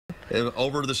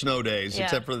Over the snow days, Yeah.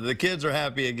 except for the kids are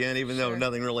happy again, even though Sure.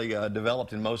 nothing really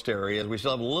developed in most areas. We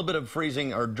still have a little bit of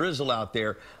freezing or drizzle out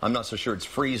there. I'm not so sure it's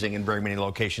freezing in very many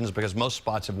locations because most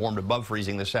spots have warmed above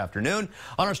freezing this afternoon.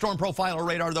 On our storm profiler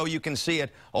radar, though, you can see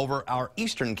it over our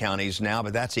eastern counties now,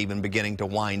 but that's even beginning to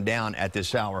wind down at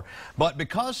this hour. But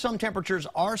because some temperatures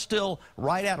are still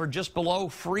right at or just below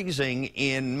freezing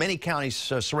in many counties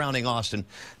surrounding Austin,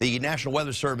 the National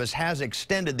Weather Service has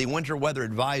extended the winter weather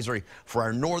advisory for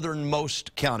our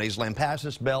northernmost counties.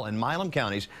 Lampasas, Bell, and Milam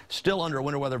counties still under a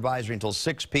winter weather advisory until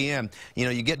 6 p.m. You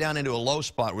know, you get down into a low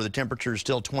spot where the temperature is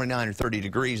still 29 or 30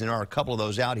 degrees, and there are a couple of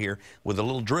those out here with a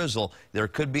little drizzle. There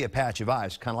could be a patch of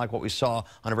ice, kind of like what we saw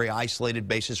on a very isolated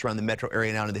basis around the metro area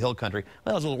and out in the hill country.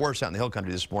 Well, it was a little worse out in the hill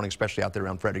country this morning, especially out there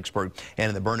around Fredericksburg and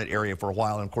in the Burnett area for a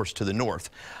while, and of course to the north.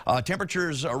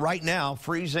 Temperatures right now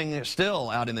freezing still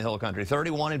out in the hill country.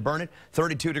 31 in Burnett,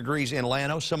 32 degrees in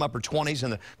Llano, some upper 20s in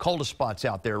the coldest spots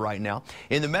out there right now.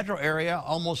 In the metro area,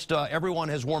 almost everyone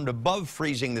has warmed above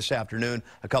freezing this afternoon.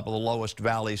 A couple of the lowest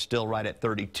valleys still right at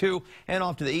 32. And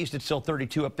off to the east, it's still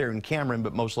 32 up there in Cameron,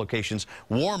 but most locations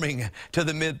warming to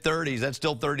the mid-30s. That's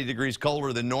still 30 degrees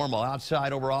colder than normal.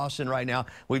 Outside over Austin right now,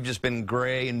 we've just been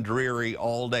gray and dreary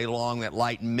all day long. That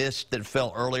light mist that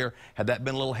fell earlier, had that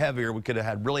been a little heavier, we could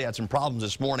have really had some problems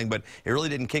this morning, but it really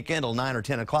didn't kick in until 9 or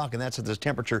 10 o'clock, and that's as the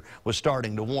temperature was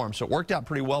starting to warm. So it worked out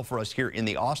pretty well for us here in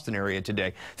the Austin area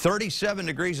today. 37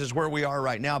 degrees is where we are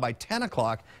right now. By 10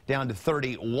 o'clock, down to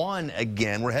 31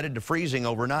 again. We're headed to freezing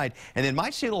overnight, and then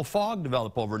might see a little fog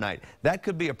develop overnight. That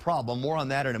could be a problem. More on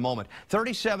that in a moment.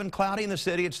 37 cloudy in the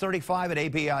city. It's 35 at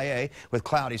APIA with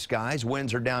cloudy skies.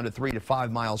 Winds are down to 3 to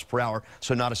 5 miles per hour,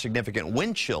 so not a significant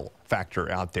wind chill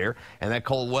factor out there. And that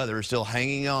cold weather is still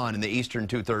hanging on in the eastern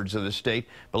two-thirds of the state.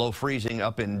 Below freezing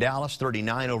up in Dallas,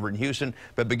 39 over in Houston,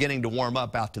 but beginning to warm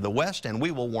up out to the west, and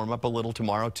we will warm up a little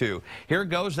tomorrow too. Here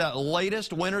goes that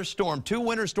latest winter storm. 2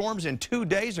 winter storms in 2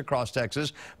 days across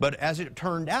Texas, but as it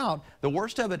turned out, the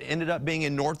worst of it ended up being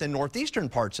in north and northeastern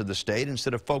parts of the state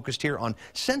instead of focused here on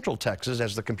central Texas,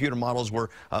 as the computer models were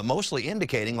mostly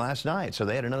indicating last night. So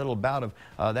they had another little bout of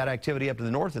that activity up to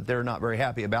the north that they're not very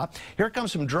happy about. Here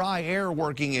comes some dry air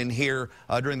working in here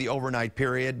during the overnight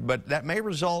period, but that may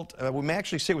result, we may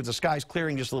actually see with the skies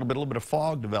clearing just a little bit of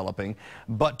fog developing.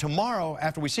 But tomorrow,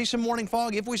 after we see some morning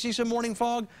fog, if we see some morning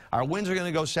fog, our winds are going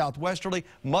to go southwesterly,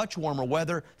 much warmer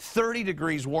weather, 30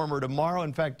 degrees warmer tomorrow.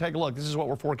 In fact, take a look. This is what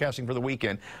we're forecasting for the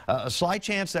weekend. A slight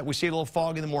chance that we see a little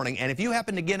fog in the morning. And if you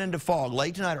happen to get into fog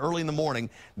late tonight, early in the morning,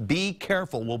 be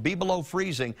careful. We'll be below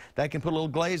freezing. That can put a little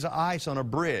glaze of ice on a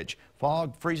bridge.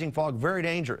 Fog, freezing fog, very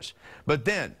dangerous. But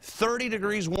then 30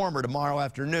 degrees warmer tomorrow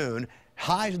afternoon.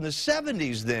 Highs in the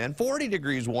 70s then, 40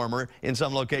 degrees warmer in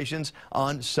some locations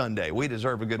on Sunday. We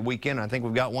deserve a good weekend. I think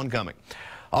we've got one coming.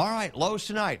 All right, lows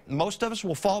tonight. Most of us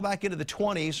will fall back into the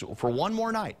 20s for one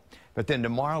more night. But then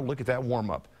tomorrow, look at that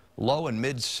warm-up. Low and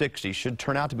mid-60s. Should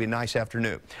turn out to be a nice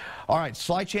afternoon. All right,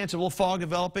 slight chance of a little fog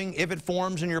developing. If it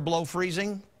forms and you're below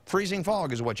freezing, freezing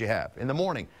fog is what you have in the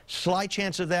morning. Slight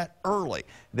chance of that early.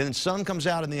 Then the sun comes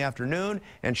out in the afternoon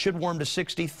and should warm to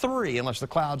 63 unless the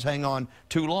clouds hang on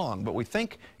too long. But we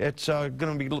think it's going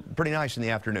to be pretty nice in the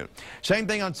afternoon. Same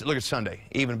thing on, look at Sunday,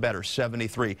 even better,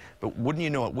 73. But wouldn't you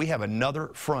know it, we have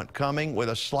another front coming with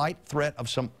a slight threat of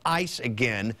some ice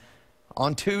again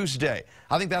on Tuesday.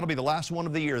 I think that'll be the last one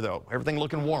of the year, though. Everything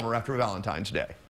looking warmer after Valentine's Day.